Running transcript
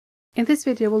In this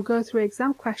video, we'll go through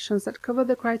exam questions that cover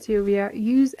the criteria,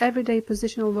 use everyday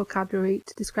positional vocabulary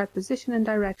to describe position and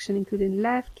direction, including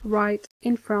left, right,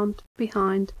 in front,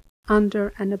 behind,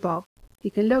 under, and above. You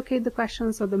can locate the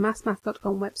questions on the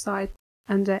mathsmath.com website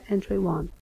under Entry 1.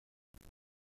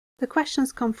 The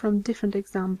questions come from different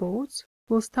exam boards.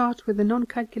 We'll start with the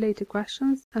non-calculated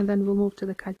questions and then we'll move to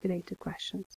the calculated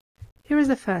questions. Here is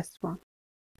the first one.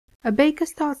 A baker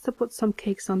starts to put some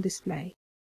cakes on display.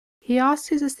 He asks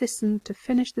his assistant to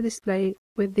finish the display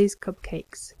with these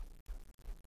cupcakes.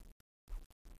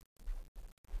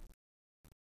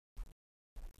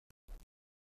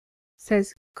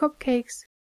 Says cupcakes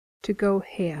to go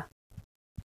here,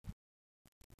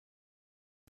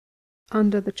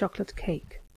 under the chocolate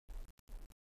cake.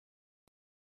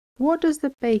 What does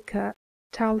the baker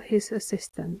tell his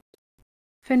assistant?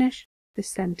 Finish this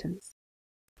sentence.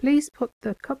 Please put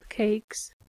the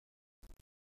cupcakes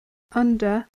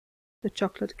under the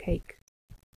chocolate cake.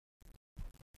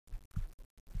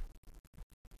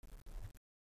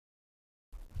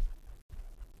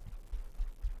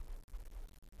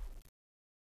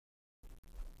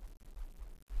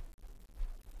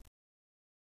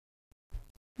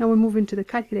 Now we move into the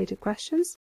calculated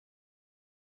questions.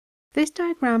 This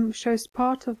diagram shows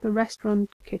part of the restaurant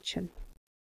kitchen.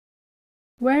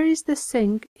 Where is the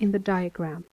sink in the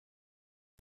diagram?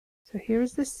 So here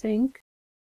is the sink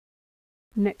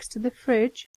next to the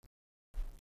fridge.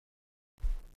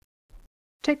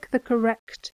 Tick the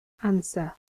correct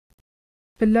answer.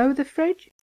 Below the fridge?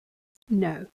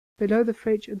 No. Below the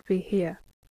fridge would be here.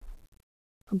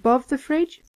 Above the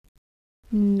fridge?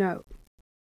 No.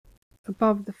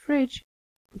 Above the fridge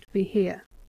would be here.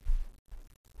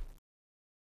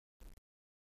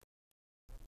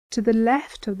 To the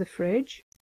left of the fridge?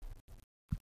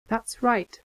 That's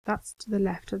right. That's to the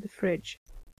left of the fridge.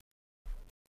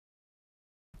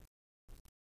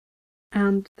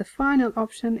 And the final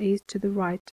option is to the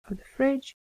right of the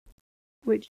fridge,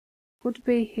 which would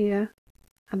be here,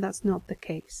 and that's not the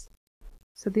case.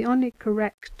 So the only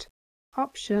correct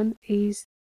option is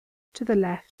to the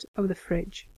left of the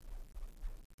fridge.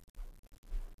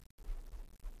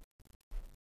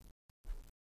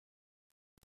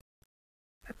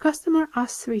 A customer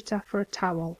asks Rita for a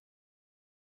towel.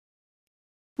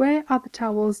 Where are the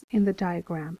towels in the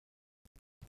diagram?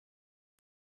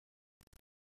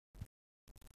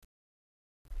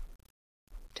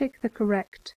 Tick the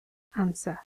correct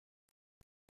answer.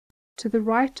 To the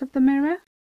right of the mirror?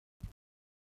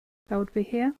 That would be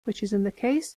here, which isn't the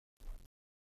case.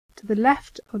 To the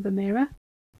left of the mirror?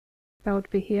 That would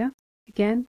be here.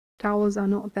 Again, towels are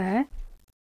not there.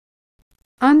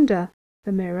 Under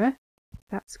the mirror?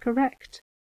 That's correct.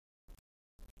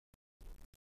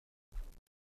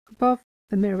 Above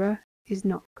the mirror is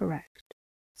not correct.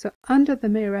 So under the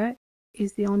mirror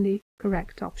is the only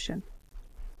correct option.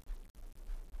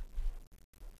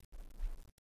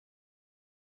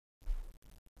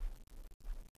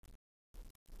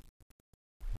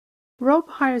 Rob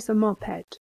hires a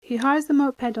moped. He hires the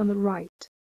moped on the right.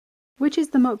 Which is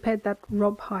the moped that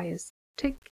Rob hires?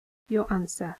 Tick your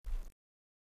answer.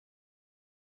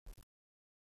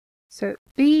 So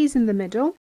B is in the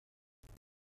middle,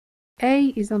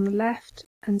 A is on the left,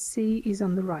 and C is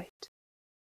on the right.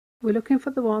 We're looking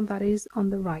for the one that is on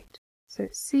the right. So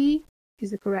C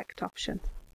is the correct option.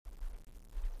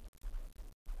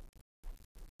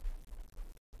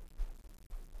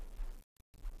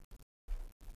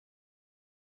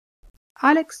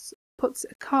 Alex puts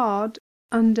a card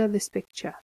under this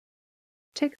picture.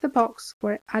 Tick the box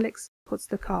where Alex puts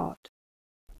the card.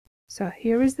 So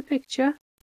here is the picture.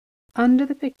 Under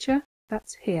the picture,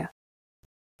 that's here.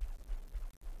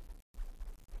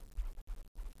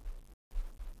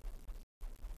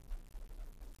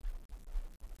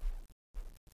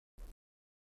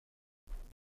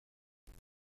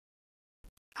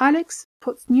 Alex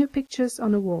puts new pictures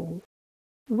on a wall.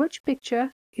 Which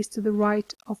picture is to the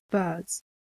right of birds?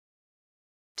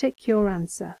 Tick your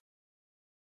answer.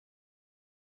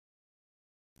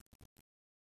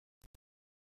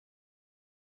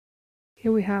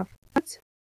 Here we have birds.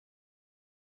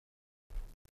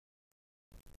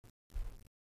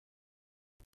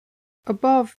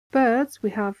 Above birds we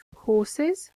have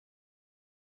horses.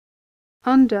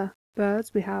 Under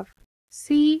birds we have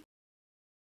sea.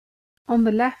 On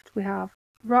the left we have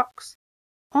rocks.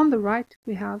 On the right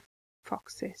we have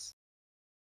foxes.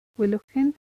 We're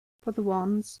looking for the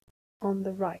ones on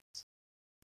the right.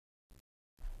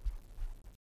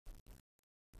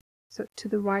 So to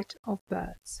the right of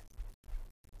birds.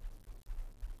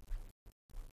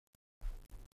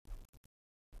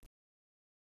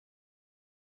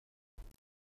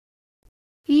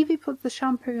 Evie puts the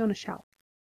shampoo on a shelf.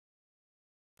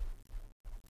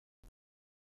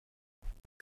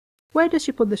 Where does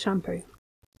she put the shampoo?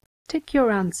 Tick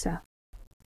your answer.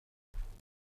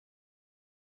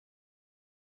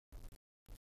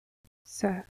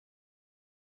 So,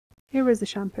 here is the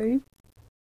shampoo.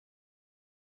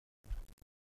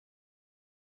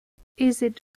 Is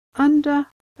it under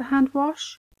the hand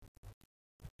wash?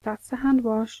 That's the hand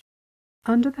wash.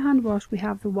 Under the hand wash we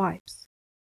have the wipes.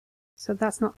 So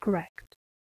that's not correct.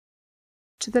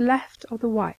 To the left of the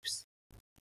wipes.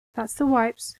 That's the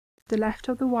wipes. To the left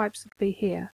of the wipes would be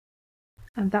here.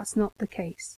 And that's not the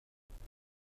case.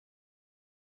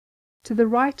 To the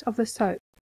right of the soap.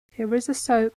 Here is the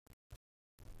soap.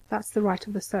 That's the right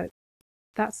of the soap.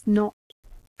 That's not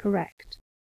correct.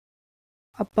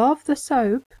 Above the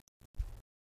soap,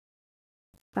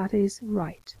 that is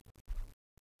right.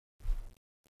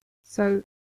 So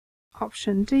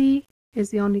option D is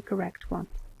the only correct one.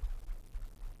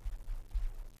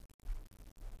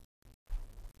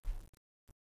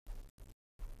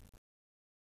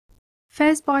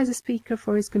 Fez buys a speaker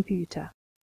for his computer.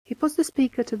 He puts the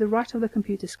speaker to the right of the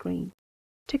computer screen.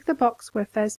 Tick the box where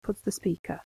Fez puts the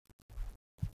speaker.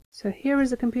 So here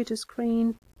is the computer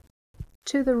screen.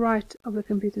 To the right of the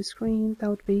computer screen, that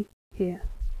would be here.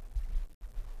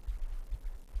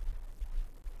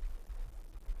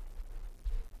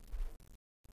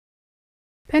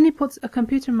 Penny puts a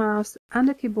computer mouse and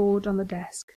a keyboard on the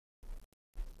desk.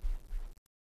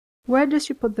 Where does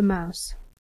she put the mouse?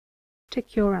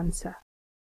 Tick your answer.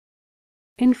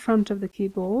 In front of the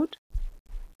keyboard,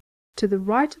 to the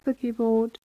right of the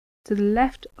keyboard, to the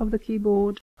left of the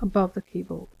keyboard, above the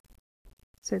keyboard.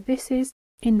 So this is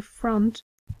in front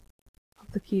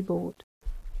of the keyboard.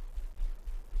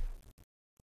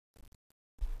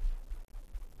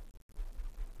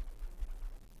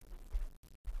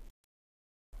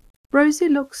 Rosie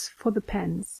looks for the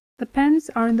pens. The pens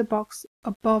are in the box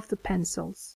above the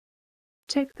pencils.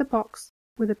 Tick the box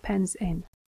with the pens in.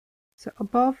 So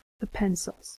above the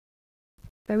pencils.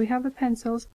 There we have the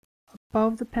pencils.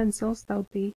 Above the pencils, that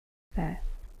would be there.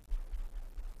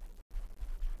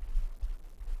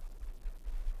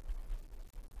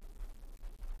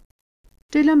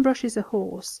 Dylan brushes a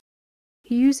horse.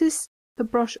 He uses the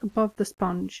brush above the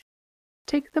sponge.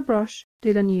 Tick the brush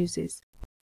Dylan uses.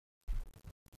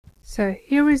 So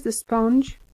here is the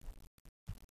sponge,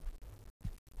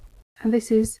 and this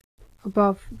is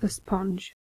above the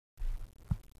sponge.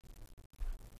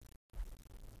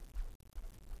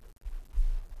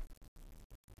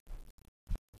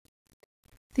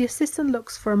 The assistant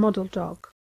looks for a model dog.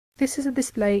 This is a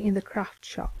display in the craft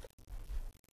shop.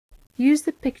 Use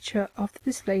the picture of the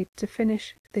display to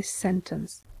finish this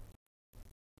sentence.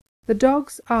 The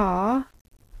dogs are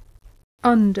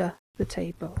under the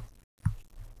table.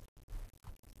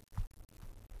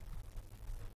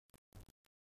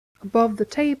 Above the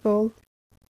table,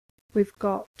 we've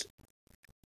got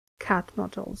cat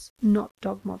models, not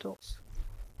dog models.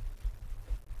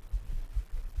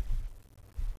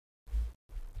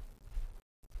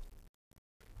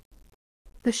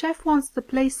 The chef wants the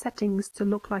place settings to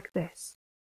look like this.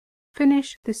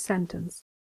 Finish this sentence.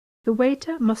 The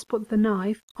waiter must put the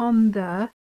knife on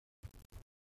the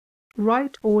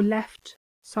right or left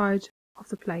side of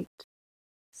the plate.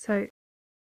 So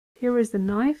here is the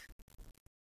knife,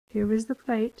 here is the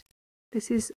plate.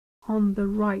 This is on the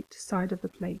right side of the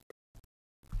plate.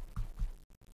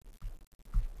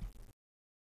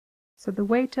 So the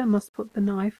waiter must put the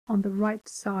knife on the right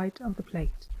side of the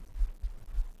plate.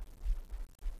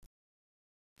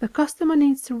 The customer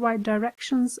needs to write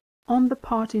directions on the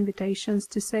party invitations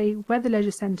to say where the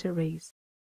leisure centre is.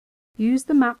 Use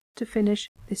the map to finish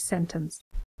this sentence.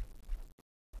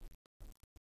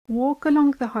 Walk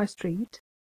along the high street.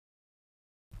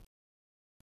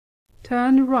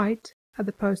 Turn right at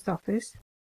the post office.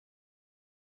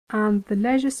 And the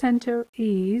leisure centre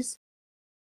is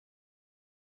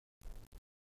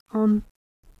on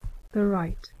the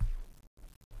right.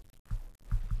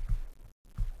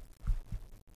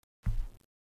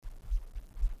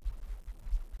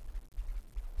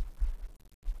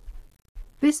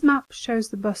 This map shows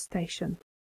the bus station.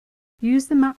 Use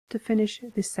the map to finish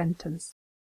this sentence.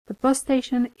 The bus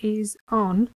station is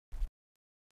on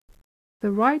the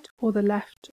right or the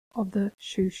left of the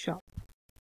shoe shop.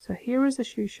 So here is the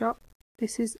shoe shop.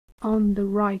 This is on the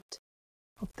right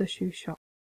of the shoe shop.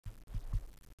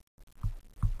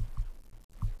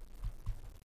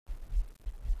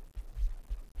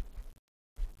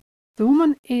 The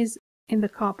woman is in the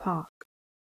car park.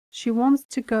 She wants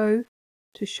to go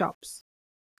to shops.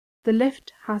 The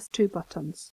lift has 2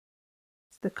 buttons.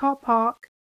 The car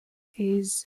park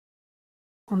is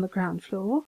on the ground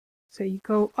floor. So you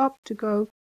go up to go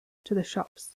to the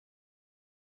shops.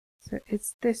 So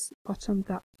it's this button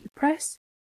that you press.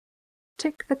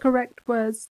 Tick the correct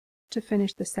words to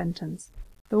finish the sentence.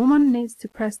 The woman needs to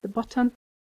press the button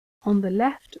on the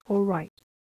left or right.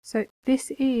 So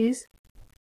this is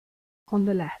on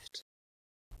the left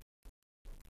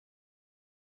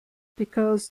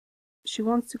because she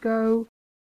wants to go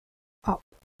up.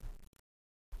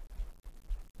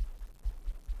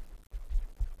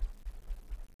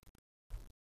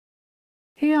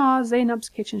 Here are Zainab's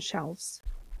kitchen shelves.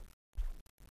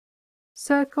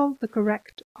 Circle the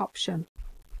correct option.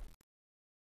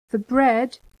 The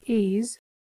bread is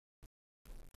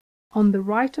on the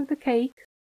right of the cake,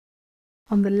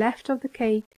 on the left of the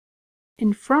cake,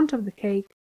 in front of the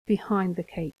cake, behind the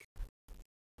cake.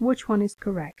 Which one is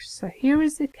correct? So here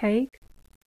is the cake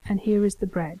and here is the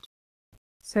bread.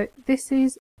 So this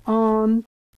is on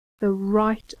the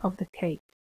right of the cake.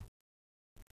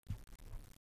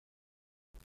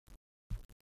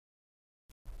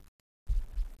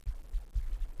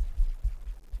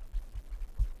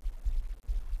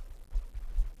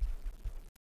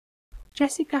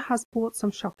 Jessica has bought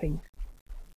some shopping.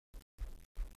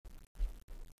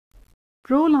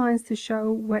 Draw lines to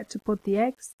show where to put the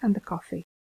eggs and the coffee.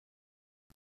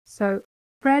 So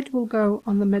bread will go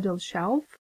on the middle shelf,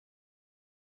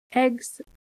 eggs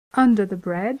under the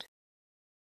bread,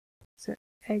 so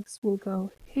eggs will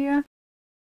go here,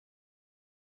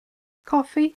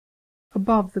 coffee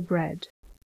above the bread,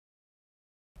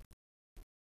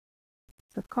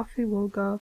 so coffee will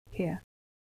go here.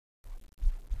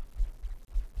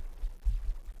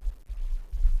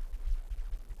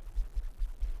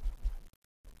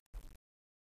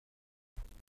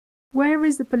 Where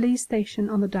is the police station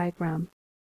on the diagram?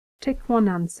 Tick one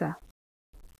answer.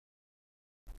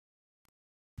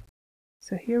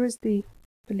 So here is the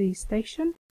police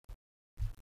station.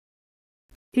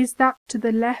 Is that to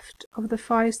the left of the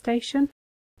fire station?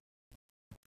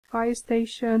 Fire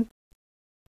station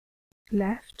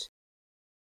left.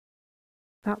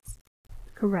 That's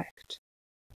correct.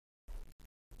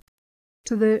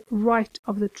 To the right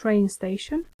of the train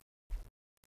station.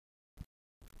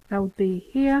 That would be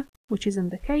here, which isn't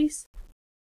the case.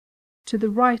 To the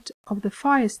right of the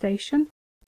fire station,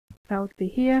 that would be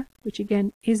here, which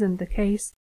again isn't the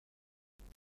case.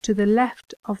 To the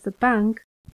left of the bank,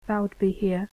 that would be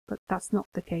here, but that's not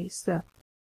the case. So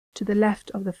to the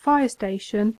left of the fire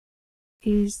station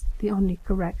is the only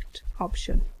correct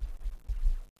option.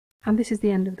 And this is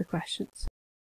the end of the questions.